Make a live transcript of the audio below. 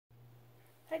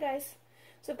Hi guys.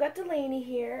 So I've got Delaney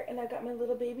here, and I've got my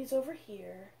little babies over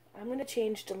here. I'm going to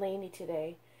change Delaney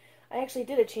today. I actually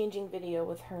did a changing video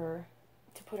with her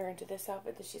to put her into this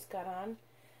outfit that she's got on,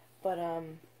 but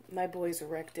my boys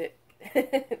wrecked it.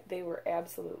 They were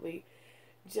absolutely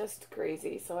just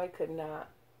crazy, so I could not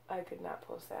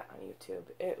post that on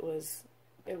YouTube. It was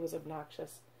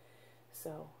obnoxious.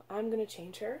 So I'm going to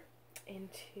change her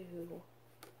into,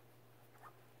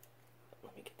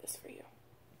 let me get this for you.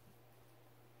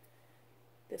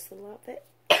 This little outfit.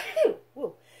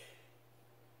 Whoa.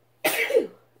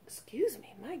 Excuse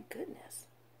me, my goodness.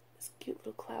 This cute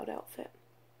little cloud outfit.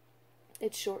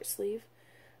 It's short sleeve,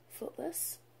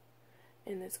 footless,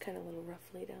 and it's kind of a little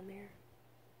ruffly down there.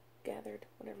 Gathered,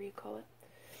 whatever you call it.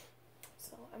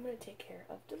 So I'm going to take care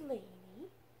of Delaney.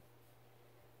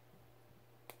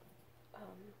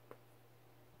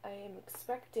 I am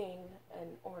expecting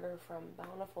an order from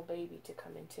Bountiful Baby to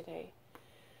come in today.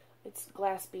 It's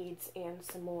glass beads and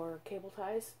some more cable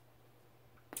ties.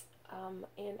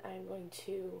 And I'm going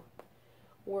to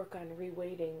work on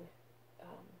reweighting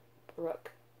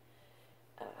Brooke.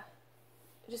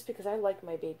 Just because I like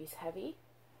my babies heavy,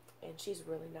 and she's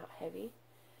really not heavy.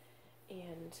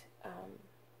 And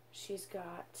she's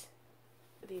got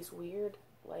these weird,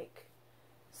 like,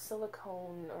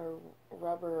 silicone or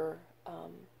rubber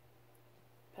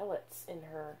pellets in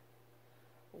her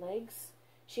legs.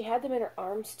 She had them in her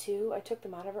arms too. I took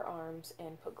them out of her arms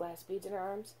and put glass beads in her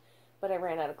arms, but I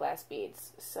ran out of glass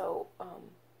beads. So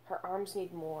her arms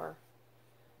need more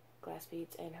glass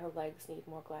beads and her legs need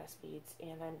more glass beads,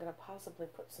 and I'm going to possibly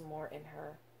put some more in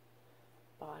her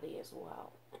body as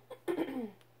well.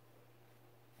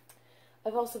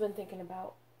 I've also been thinking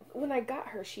about, when I got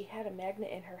her, she had a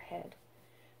magnet in her head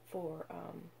for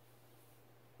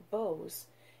bows,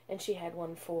 and she had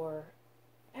one for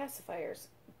pacifiers,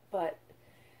 but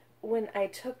when I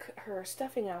took her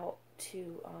stuffing out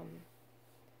to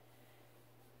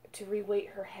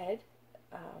reweight her head,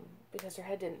 because her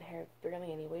head didn't have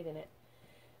barely any weight in it,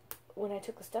 when I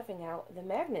took the stuffing out, the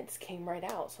magnets came right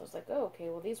out. So I was like, oh, okay,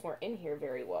 well, these weren't in here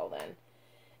very well then.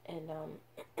 And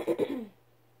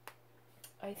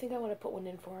I think I want to put one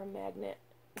in for a magnet.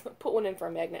 Put one in for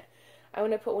a magnet. I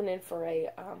want to put one in for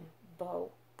a bow,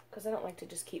 because I don't like to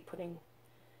just keep putting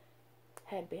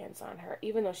headbands on her,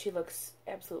 even though she looks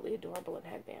absolutely adorable in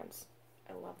headbands.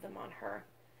 I love them on her.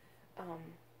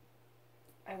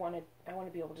 I want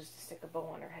to be able just to stick a bow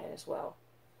on her head as well.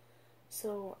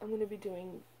 So I'm going to be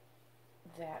doing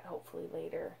that hopefully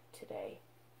later today.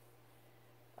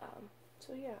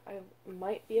 So yeah, I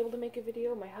might be able to make a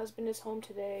video. My husband is home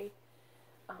today,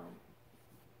 and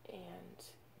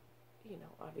you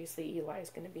know, obviously Eli's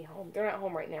going to be home. They're not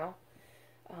home right now,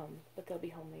 but they'll be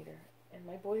home later. And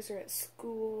my boys are at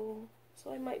school,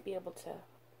 so I might be able to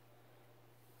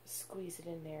squeeze it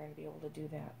in there and be able to do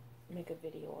that. Make a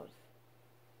video of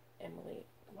Emily.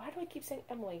 Why do I keep saying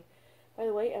Emily? By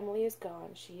the way, Emily is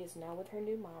gone. She is now with her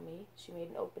new mommy. She made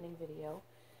an opening video,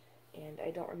 and I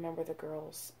don't remember the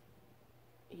girl's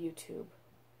YouTube.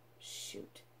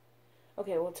 Shoot.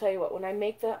 Okay, well, I'll tell you what. When I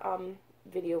make the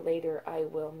video later, I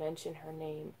will mention her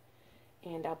name,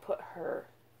 and I'll put her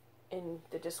in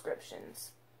the description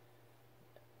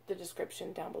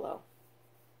down below,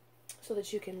 so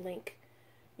that you can link.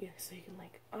 Yeah, so you can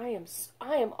link. I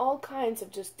am all kinds of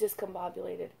just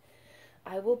discombobulated.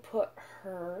 I will put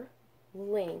her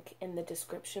link in the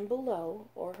description below,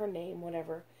 or her name,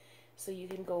 whatever, so you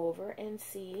can go over and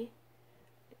see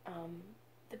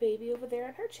the baby over there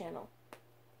on her channel.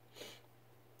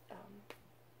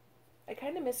 I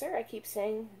kind of miss her. I keep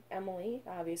saying Emily.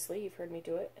 Obviously, you've heard me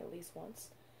do it at least once.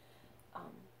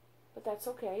 But that's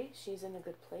okay. She's in a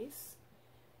good place.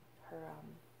 Her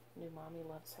new mommy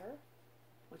loves her,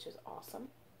 which is awesome.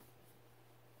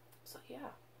 So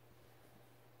yeah.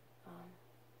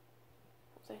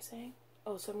 What was I saying?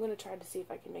 Oh, so I'm going to try to see if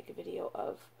I can make a video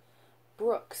of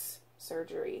Brooke's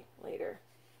surgery later.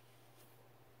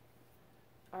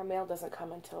 Our mail doesn't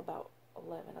come until about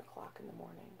 11 o'clock in the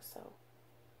morning, so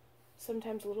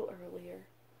sometimes a little earlier.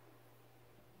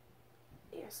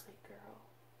 Yeah, sweet girl.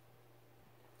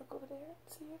 Look over there.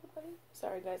 See everybody?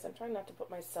 Sorry, guys. I'm trying not to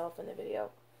put myself in the video,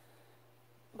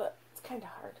 but it's kind of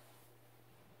hard.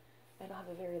 I don't have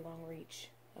a very long reach.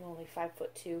 I'm only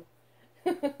 5'2",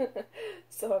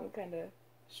 so I'm kind of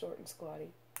short and squatty.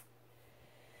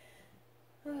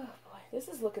 Oh boy, this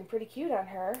is looking pretty cute on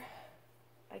her.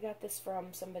 I got this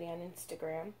from somebody on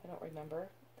Instagram. I don't remember.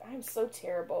 I'm so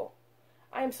terrible.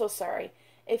 I'm so sorry.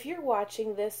 If you're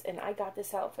watching this and I got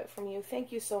this outfit from you,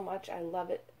 thank you so much. I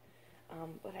love it.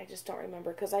 But I just don't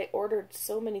remember, because I ordered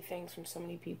so many things from so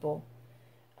many people.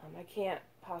 I can't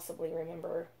possibly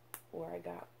remember where I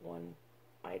got one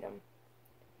item.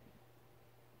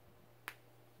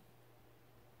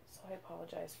 So I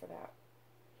apologize for that.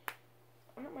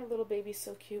 Aren't my little babies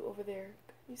so cute over there?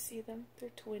 You see them? They're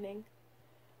twinning.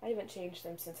 I haven't changed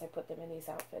them since I put them in these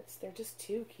outfits. They're just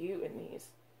too cute in these.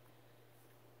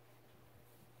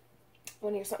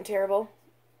 Want to hear something terrible?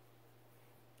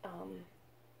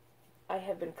 I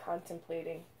have been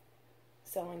contemplating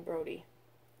selling Brody.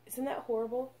 Isn't that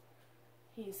horrible?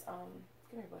 He's, come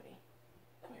here, buddy.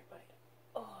 Come here, buddy.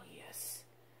 Oh, yes.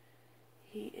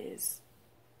 He is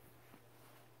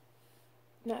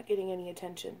not getting any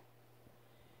attention.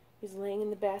 He's laying in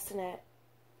the bassinet.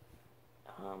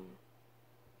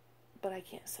 But I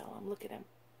can't sell him. Look at him.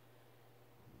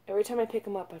 Every time I pick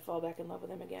him up, I fall back in love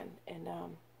with him again. And,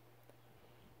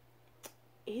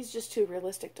 he's just too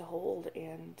realistic to hold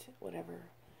and whatever.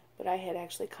 But I had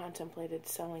actually contemplated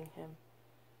selling him.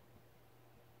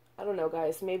 I don't know,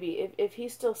 guys. Maybe if he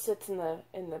still sits in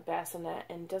the bassinet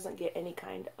and doesn't get any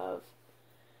kind of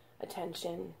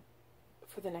attention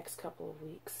for the next couple of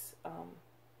weeks,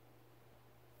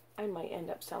 I might end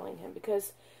up selling him.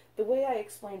 Because the way I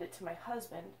explained it to my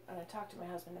husband, and I talked to my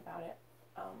husband about it,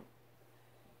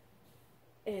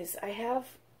 is I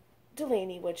have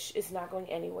Delaney, which is not going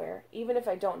anywhere. Even if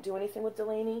I don't do anything with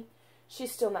Delaney,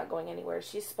 she's still not going anywhere.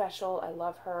 She's special. I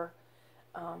love her.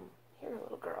 Here,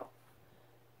 little girl.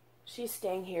 She's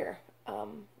staying here.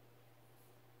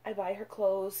 I buy her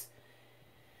clothes,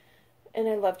 and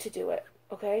I love to do it,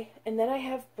 okay? And then I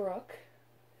have Brooke.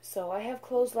 So I have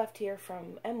clothes left here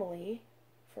from Emily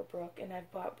for Brooke, and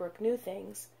I've bought Brooke new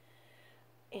things.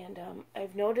 And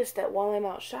I've noticed that while I'm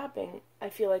out shopping, I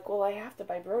feel like, well, I have to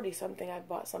buy Brody something. I've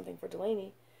bought something for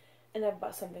Delaney, and I've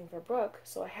bought something for Brooke,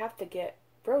 so I have to get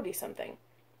Brody something.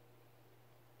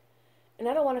 And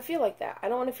I don't want to feel like that. I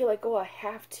don't want to feel like, oh, I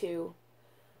have to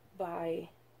buy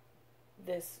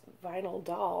this vinyl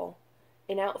doll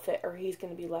an outfit or he's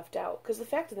going to be left out. Because the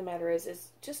fact of the matter is, it's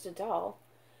just a doll.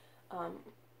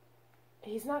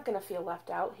 He's not going to feel left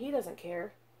out. He doesn't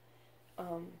care.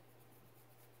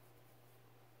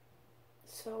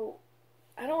 So,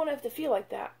 I don't want to have to feel like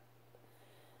that.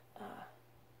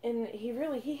 And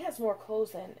he has more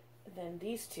clothes than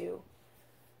these two.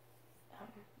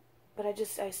 But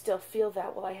I still feel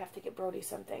that, well, I have to get Brody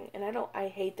something. And I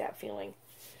hate that feeling.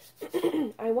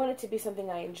 I want it to be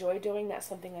something I enjoy doing, not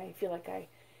something I feel like I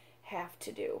have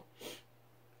to do.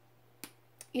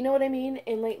 You know what I mean?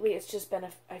 And lately it's just been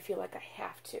I feel like I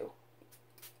have to.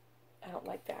 I don't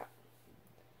like that.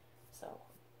 So,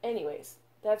 anyways,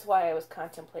 that's why I was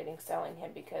contemplating selling him,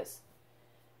 because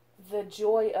the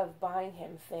joy of buying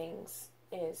him things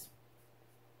is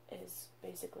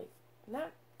basically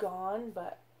not gone,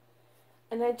 but,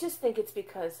 and I just think it's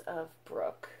because of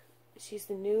Brooke. She's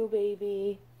the new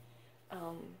baby. I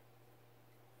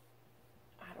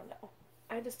don't know.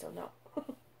 I just don't know.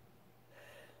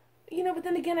 You know, but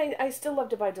then again, I still love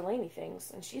to buy Delaney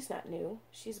things, and she's not new.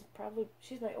 She's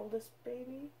my oldest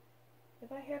baby.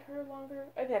 Have I had her longer?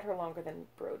 I've had her longer than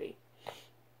Brody,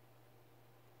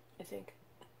 I think.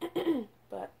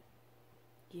 But,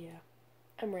 yeah.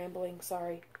 I'm rambling,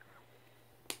 sorry.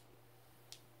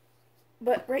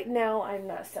 But right now, I'm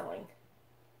not selling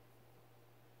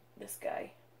this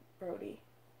guy, Brody.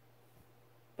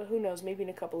 But who knows, maybe in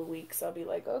a couple of weeks, I'll be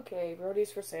like, okay,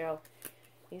 Brody's for sale.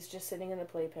 He's just sitting in the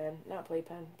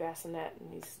bassinet,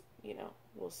 and he's, you know,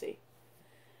 we'll see.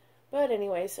 But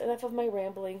anyways, enough of my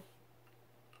rambling.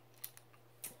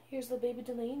 Here's the baby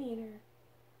Delaney in her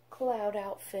cloud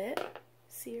outfit.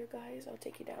 See her, guys? I'll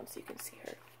take you down so you can see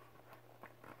her.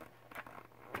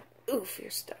 Oof, you're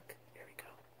stuck. There we go.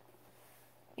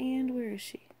 And where is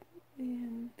she?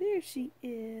 And there she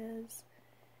is.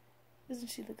 Doesn't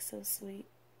she look so sweet?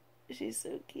 She's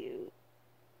so cute.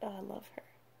 Oh, I love her.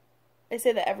 I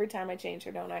say that every time I change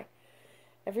her, don't I?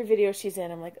 Every video she's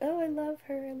in, I'm like, oh, I love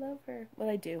her, I love her. Well,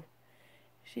 I do.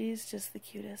 She's just the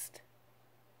cutest.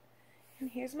 And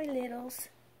here's my littles.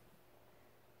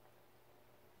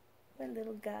 My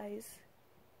little guys.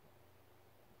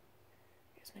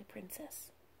 Here's my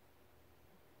princess.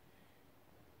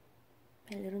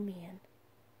 My little man.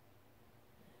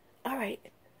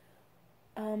 Alright.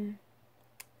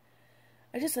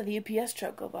 I just saw the UPS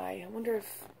truck go by. I wonder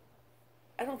if...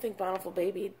 I don't think Bountiful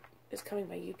Baby is coming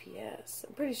by UPS.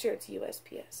 I'm pretty sure it's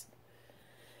USPS.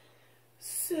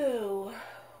 So,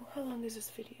 how long is this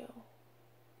video?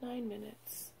 9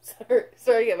 minutes.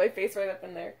 Sorry, I got my face right up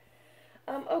in there.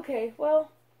 Okay,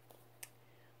 well,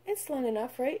 it's long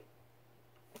enough, right?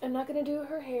 I'm not going to do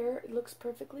her hair. It looks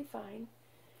perfectly fine.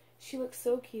 She looks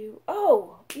so cute.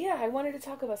 Oh, yeah, I wanted to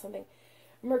talk about something.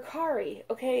 Mercari,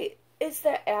 okay? It's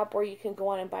that app where you can go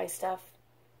on and buy stuff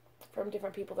from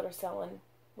different people that are selling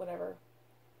whatever.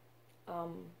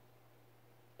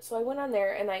 So I went on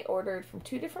there and I ordered from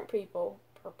two different people.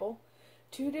 I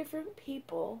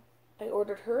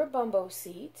ordered her a bumbo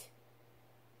seat.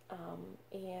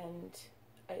 And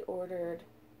I ordered,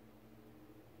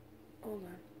 hold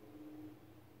on.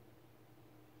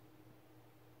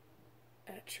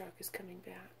 That truck is coming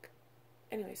back.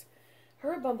 Anyways,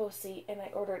 her a bumbo seat, and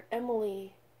I ordered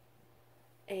Emily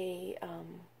a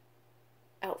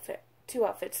outfit. 2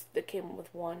 outfits that came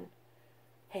with 1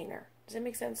 hanger. Does that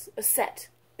make sense? A set.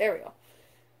 There we go.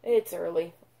 It's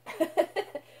early.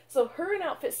 So her an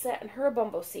outfit set and her a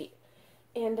bumbo seat.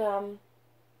 And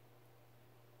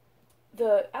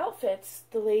the outfits,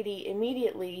 the lady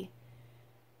immediately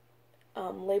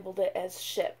labeled it as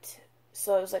shipped.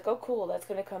 So I was like, oh cool, that's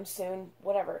going to come soon,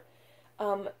 whatever.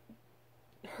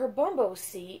 Her bumbo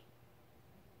seat,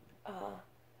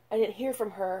 I didn't hear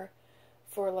from her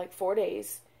for like 4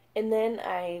 days. And then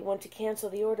I went to cancel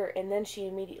the order, and then she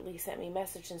immediately sent me a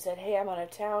message and said, hey, I'm out of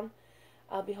town.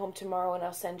 I'll be home tomorrow, and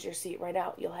I'll send your seat right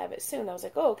out. You'll have it soon. I was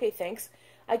like, oh, okay, thanks.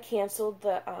 I canceled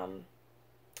the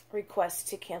request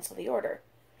to cancel the order.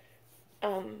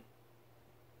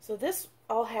 So this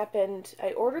all happened,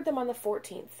 I ordered them on the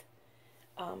 14th.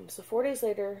 So 4 days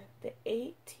later, the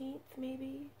 18th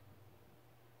maybe?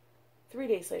 3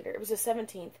 days later, it was the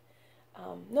 17th.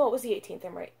 No, it was the 18th,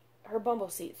 I'm right. Her bumble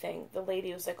seat thing, the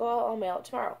lady was like, oh, I'll mail it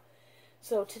tomorrow.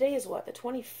 So today is what, the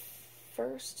 21st,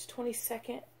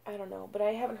 22nd? I don't know, but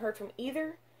I haven't heard from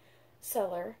either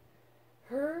seller.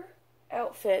 Her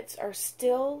outfits are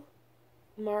still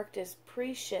marked as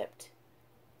pre-shipped,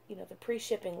 you know, the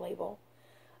pre-shipping label.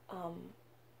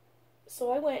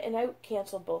 So I went and I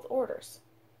canceled both orders.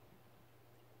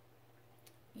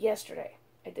 Yesterday,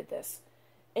 I did this.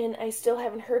 And I still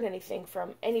haven't heard anything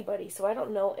from anybody, so I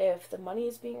don't know if the money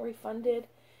is being refunded,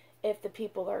 if the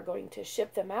people are going to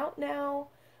ship them out now,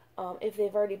 if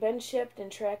they've already been shipped and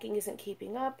tracking isn't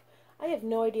keeping up. I have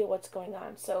no idea what's going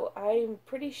on, so I'm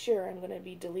pretty sure I'm going to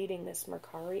be deleting this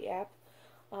Mercari app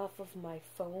off of my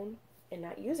phone and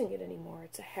not using it anymore.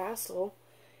 It's a hassle,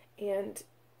 and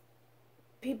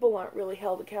people aren't really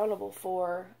held accountable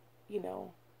for, you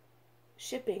know,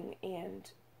 shipping and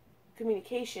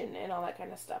communication and all that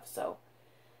kind of stuff. So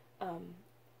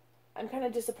I'm kind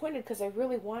of disappointed because I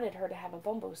really wanted her to have a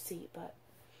bumbo seat, but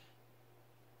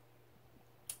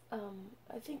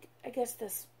I guess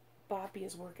this boppy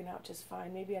is working out just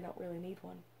fine. Maybe I don't really need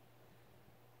one.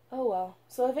 Oh well.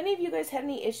 So if any of you guys had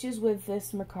any issues with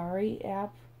this Mercari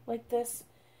app like this,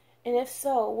 and if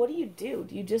so, what do?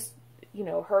 Do you just, you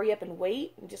know, hurry up and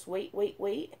wait and just wait?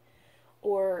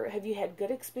 Or have you had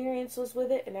good experiences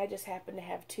with it, and I just happen to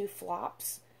have 2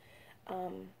 flops?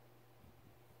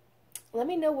 Let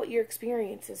me know what your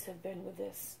experiences have been with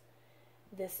this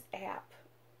app,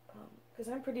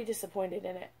 because I'm pretty disappointed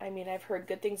in it. I mean, I've heard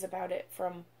good things about it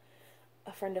from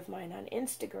a friend of mine on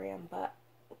Instagram, but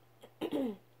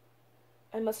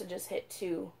I must have just hit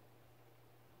two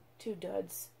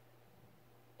duds.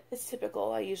 It's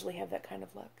typical. I usually have that kind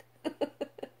of luck.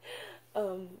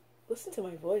 Listen to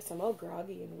my voice. I'm all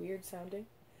groggy and weird sounding.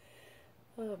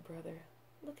 Oh, brother.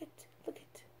 Look at.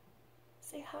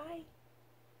 Say hi.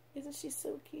 Isn't she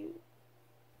so cute?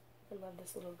 I love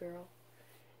this little girl.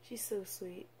 She's so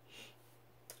sweet.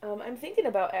 I'm thinking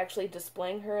about actually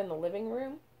displaying her in the living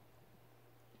room.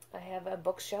 I have a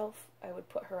bookshelf. I would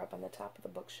put her up on the top of the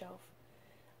bookshelf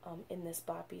in this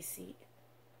boppy seat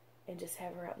and just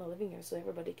have her out in the living room so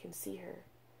everybody can see her.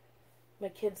 My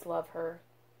kids love her.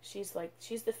 She's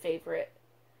the favorite.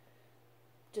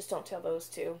 Just don't tell those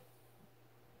 2.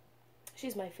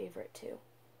 She's my favorite too.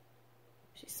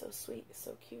 She's so sweet,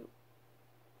 so cute.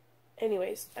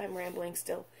 Anyways, I'm rambling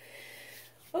still.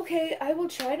 Okay, I will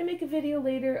try to make a video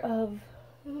later of...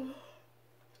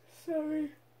 sorry.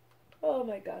 Oh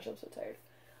my gosh, I'm so tired.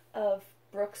 Of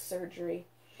Brooke's surgery.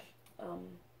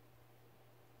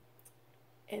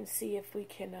 And see if we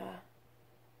can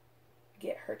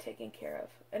get her taken care of.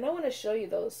 And I want to show you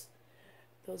those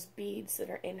beads that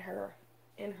are in her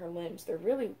limbs. They're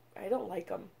really, I don't like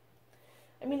them.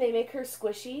 I mean, they make her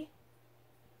squishy,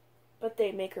 but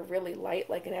they make her really light,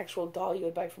 like an actual doll you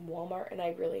would buy from Walmart. And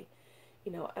I really,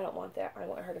 you know, I don't want that. I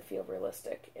want her to feel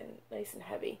realistic and nice and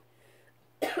heavy.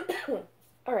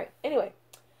 Alright, anyway.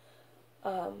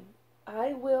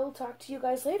 I will talk to you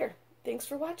guys later. Thanks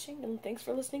for watching, and thanks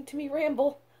for listening to me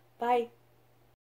ramble. Bye.